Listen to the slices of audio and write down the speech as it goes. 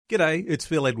G'day, it's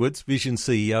Phil Edwards, Vision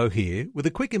CEO here, with a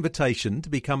quick invitation to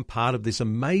become part of this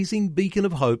amazing beacon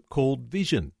of hope called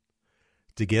Vision.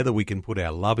 Together we can put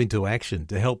our love into action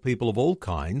to help people of all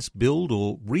kinds build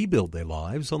or rebuild their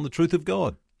lives on the truth of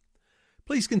God.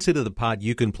 Please consider the part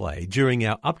you can play during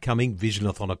our upcoming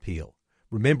Visionathon appeal,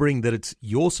 remembering that it's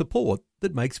your support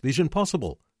that makes Vision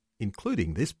possible,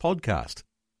 including this podcast.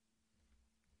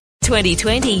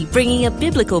 2020, bringing a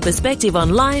biblical perspective on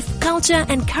life, culture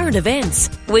and current events.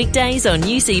 Weekdays on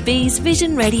UCB's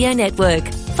Vision Radio Network.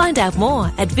 Find out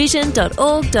more at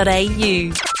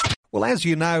vision.org.au. Well, as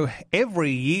you know, every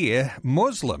year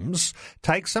Muslims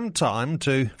take some time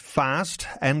to fast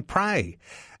and pray.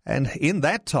 And in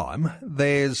that time,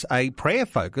 there's a prayer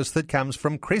focus that comes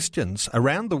from Christians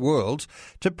around the world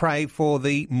to pray for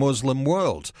the Muslim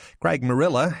world. Craig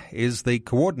Marilla is the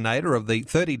coordinator of the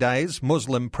 30 Days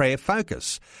Muslim Prayer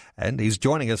Focus, and he's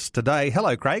joining us today.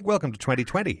 Hello, Craig. Welcome to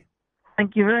 2020.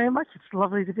 Thank you very much. It's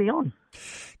lovely to be on.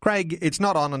 Craig, it's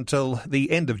not on until the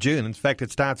end of June. In fact,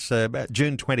 it starts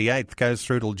June 28th, goes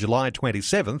through till July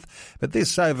 27th. But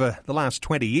this over the last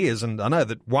 20 years, and I know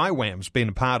that YWAM's been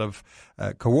a part of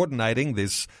coordinating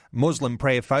this Muslim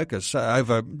prayer focus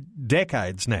over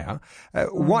decades now.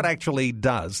 What actually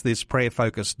does this prayer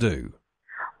focus do?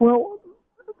 Well,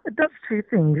 it does two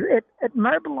things. It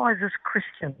mobilises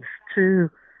Christians to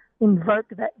invoke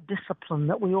that discipline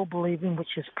that we all believe in,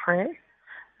 which is prayer.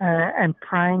 And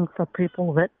praying for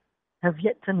people that have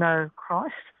yet to know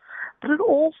Christ. But it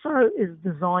also is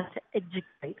designed to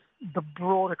educate the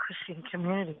broader Christian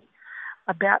community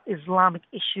about Islamic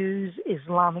issues,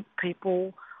 Islamic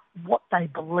people, what they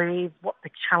believe, what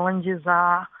the challenges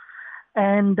are.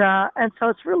 And so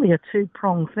it's really a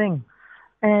two-pronged thing.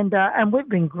 And we've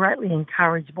been greatly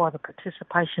encouraged by the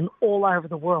participation all over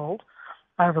the world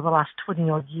over the last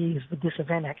 20-odd years with this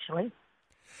event, actually.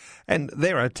 And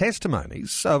there are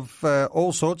testimonies of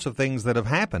all sorts of things that have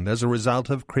happened as a result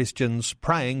of Christians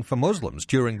praying for Muslims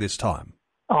during this time.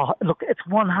 Oh, look, it's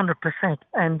 100%.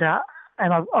 And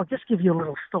I'll just give you a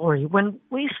little story. When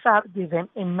we started the event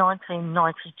in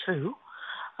 1992,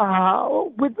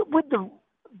 with the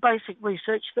basic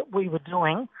research that we were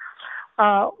doing,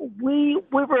 we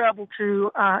were able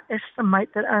to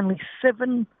estimate that only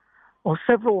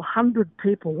several hundred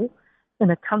people in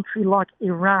a country like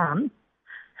Iran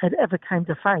had ever came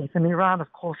to faith. And Iran,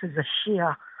 of course, is a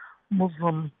Shia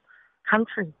Muslim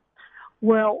country.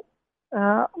 Well,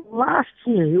 last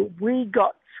year we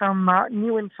got some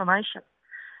new information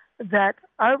that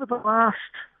over the last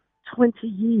 20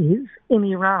 years in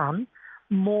Iran,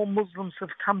 more Muslims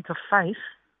have come to faith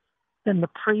than the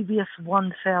previous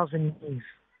 1,000 years.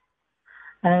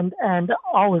 And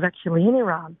I was actually in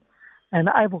Iran and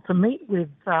able to meet with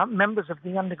members of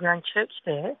the underground church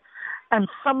there. And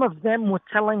some of them were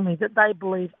telling me that they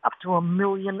believe up to 1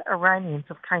 million Iranians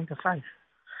have came to faith.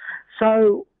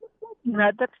 So,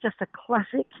 that's just a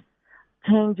classic,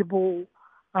 tangible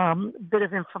bit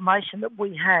of information that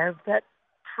we have that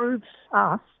proves to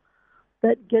us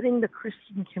that getting the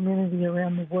Christian community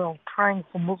around the world praying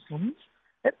for Muslims,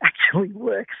 it actually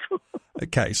works.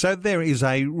 Okay, so there is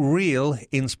a real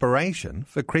inspiration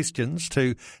for Christians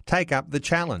to take up the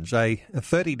challenge, a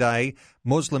 30-day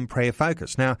Muslim prayer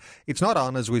focus. Now, it's not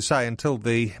on, as we say, until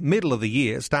the middle of the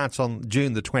year. It starts on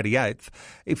June the 28th.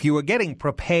 If you were getting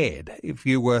prepared, if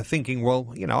you were thinking,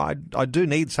 well, I do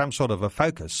need some sort of a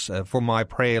focus for my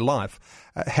prayer life,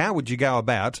 how would you go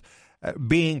about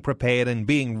being prepared and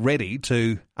being ready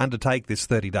to undertake this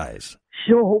 30 days?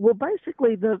 Sure. Well,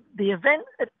 basically, the event,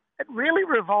 it really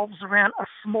revolves around a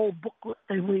small booklet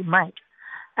that we make.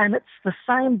 And it's the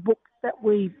same book that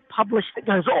we publish that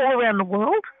goes all around the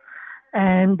world.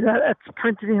 And it's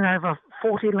printed in over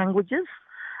 40 languages.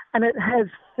 And it has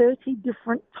 30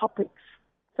 different topics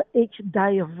for each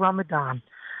day of Ramadan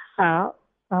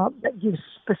that gives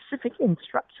specific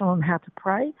instruction on how to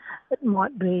pray. It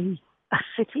might be a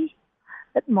city.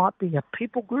 It might be a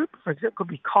people group. For example, it could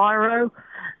be Cairo.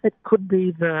 It could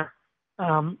be the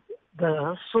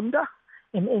Sunda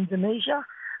in Indonesia.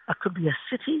 It could be a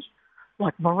city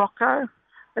like Morocco.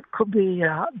 It could be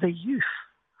the youth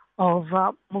of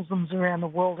Muslims around the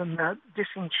world and the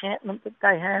disenchantment that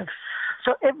they have.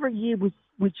 So every year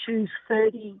we choose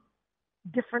 30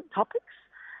 different topics,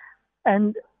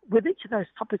 and with each of those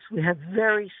topics we have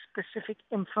very specific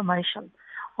information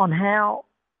on how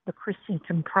the Christian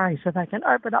can pray. So they can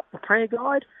open up the prayer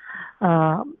guide,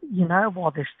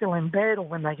 while they're still in bed, or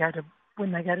when they go to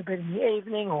bed in the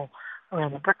evening, or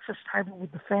around the breakfast table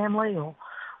with the family, or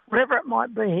whatever it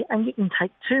might be. And you can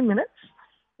take 2 minutes.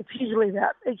 It's usually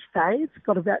about each day. It's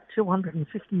got about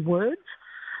 250 words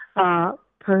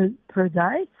per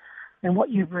day. and what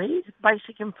you read,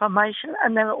 basic information,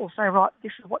 and then it will say, right,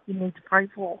 this is what you need to pray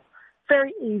for.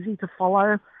 Very easy to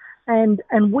follow. And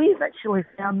we've actually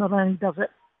found not only does it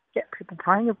get people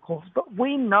praying, of course, but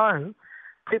we know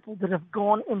people that have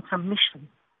gone into mission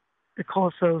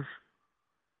because of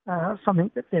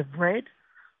something that they've read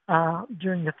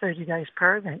during the 30 days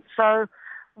prayer event. So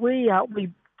we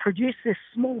produce this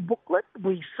small booklet.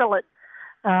 We sell it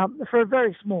for a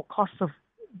very small cost of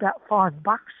about $5.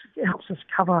 It helps us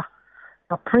cover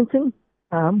our printing.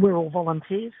 We're all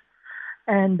volunteers.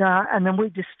 And then we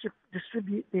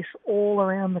distribute this all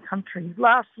around the country.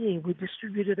 Last year, we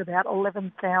distributed about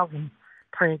 11,000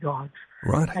 prayer guides.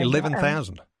 Right,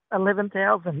 11,000.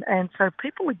 11,000. And so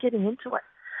people are getting into it.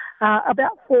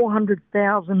 About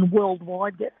 400,000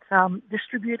 worldwide get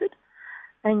distributed.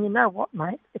 And you know what,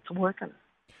 mate? It's working.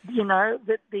 You know,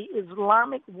 that the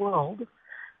Islamic world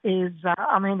is,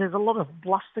 there's a lot of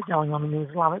bluster going on in the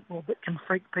Islamic world that can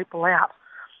freak people out.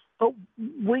 But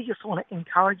we just want to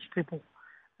encourage people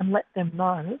and let them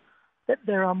know that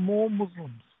there are more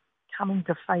Muslims coming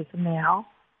to faith now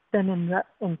than in the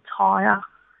entire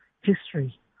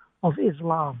history of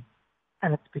Islam.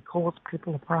 And it's because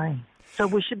people are praying. So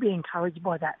we should be encouraged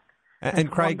by that. And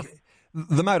Craig,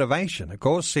 the motivation, of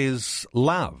course, is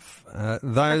love.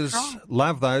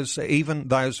 Love those, even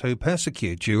those who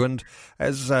persecute you. And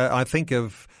as I think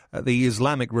of the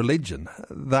Islamic religion,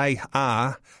 they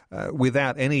are,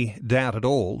 without any doubt at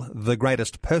all, the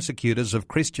greatest persecutors of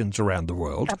Christians around the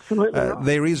world. Absolutely right.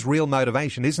 There is real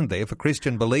motivation, isn't there, for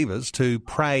Christian believers to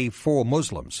pray for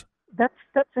Muslims? That's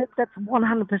it. That's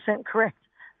 100% correct.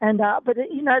 And but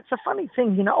it's a funny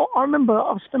thing. You know, I remember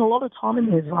I've spent a lot of time in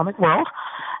the Islamic world,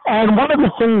 and one of the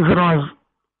things that I've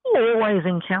always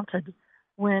encountered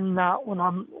when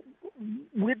I'm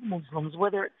with Muslims,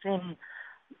 whether it's in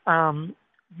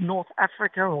North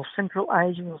Africa or Central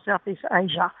Asia or Southeast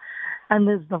Asia, and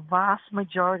there's the vast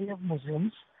majority of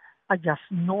Muslims are just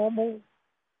normal,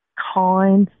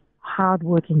 kind,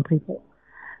 hard-working people.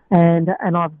 And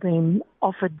I've been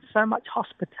offered so much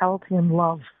hospitality and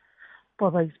love by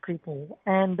these people.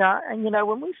 And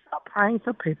when we start praying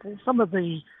for people, some of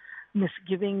the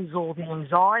misgivings or the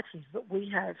anxieties that we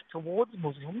have towards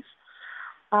Muslims,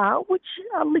 which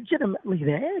are legitimately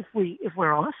there if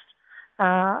we're honest,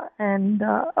 I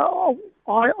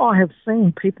have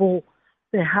seen people,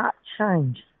 their heart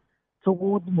change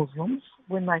towards Muslims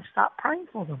when they start praying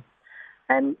for them.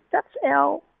 And that's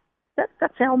our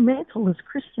mantle as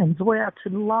Christians. We are to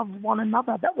love one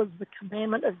another. That was the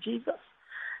commandment of Jesus.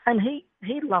 And he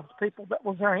loved people that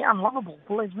were very unlovable,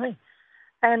 believe me.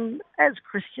 And as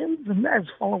Christians and as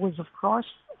followers of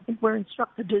Christ, I think we're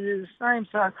instructed to do the same.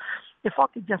 So if I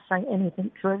could just say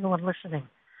anything to everyone listening,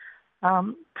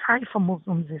 pray for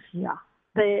Muslims this year.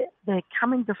 They're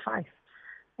coming to faith,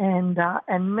 and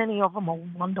many of them are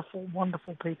wonderful,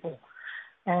 wonderful people,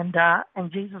 and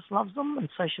Jesus loves them, and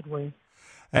so should we.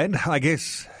 And I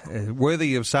guess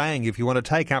worthy of saying, if you want to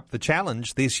take up the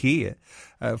challenge this year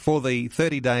for the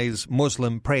 30 Days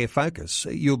Muslim Prayer Focus,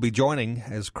 you'll be joining,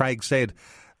 as Craig said,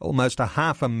 almost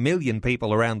 500,000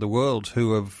 people around the world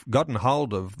who have gotten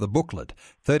hold of the booklet,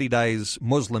 30 Days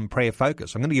Muslim Prayer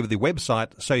Focus. I'm going to give you the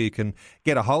website so you can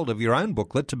get a hold of your own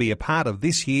booklet to be a part of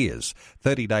this year's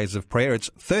 30 Days of Prayer.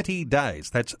 It's 30 Days.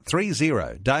 That's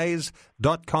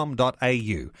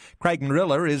 30days.com.au. Craig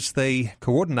Marilla is the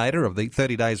coordinator of the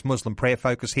 30 Days Muslim Prayer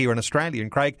Focus here in Australia. And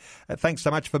Craig, thanks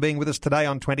so much for being with us today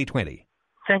on 2020.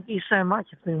 Thank you so much.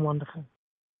 It's been wonderful.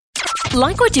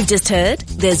 Like what you've just heard?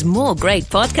 There's more great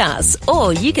podcasts,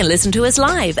 or you can listen to us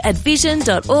live at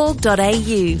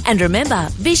vision.org.au. And remember,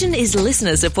 Vision is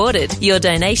listener supported. Your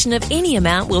donation of any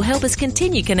amount will help us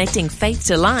continue connecting faith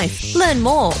to life. Learn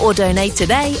more or donate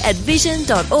today at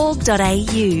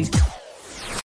vision.org.au.